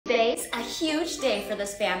It's a huge day for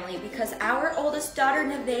this family because our oldest daughter,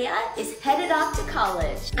 Nevaeh, is headed off to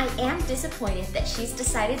college. I am disappointed that she's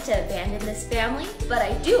decided to abandon this family, but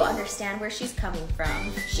I do understand where she's coming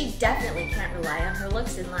from. She definitely can't rely on her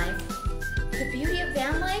looks in life. The beauty of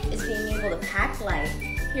van life is being able to pack light.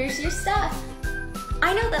 Here's your stuff.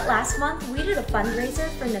 I know that last month we did a fundraiser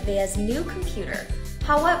for Nevaeh's new computer.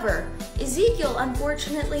 However, Ezekiel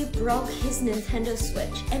unfortunately broke his Nintendo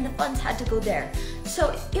Switch and the funds had to go there.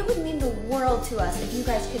 So it would mean the world to us if you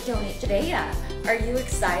guys could donate to Nevaeh. Are you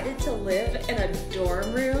excited to live in a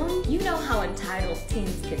dorm room? You know how entitled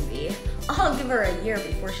teens can be. I'll give her a year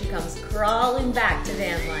before she comes crawling back to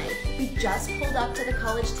van life. We just pulled up to the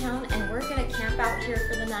college town and we're gonna camp out here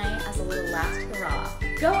for the night as a little last hurrah.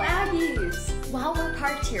 Go Aggies! While we're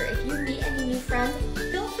parked here, if you meet any new friends,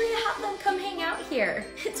 feel free to have them come hang out here.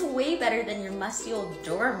 It's way better than your musty old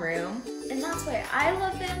dorm room. And that's why I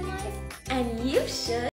love van life, and you should.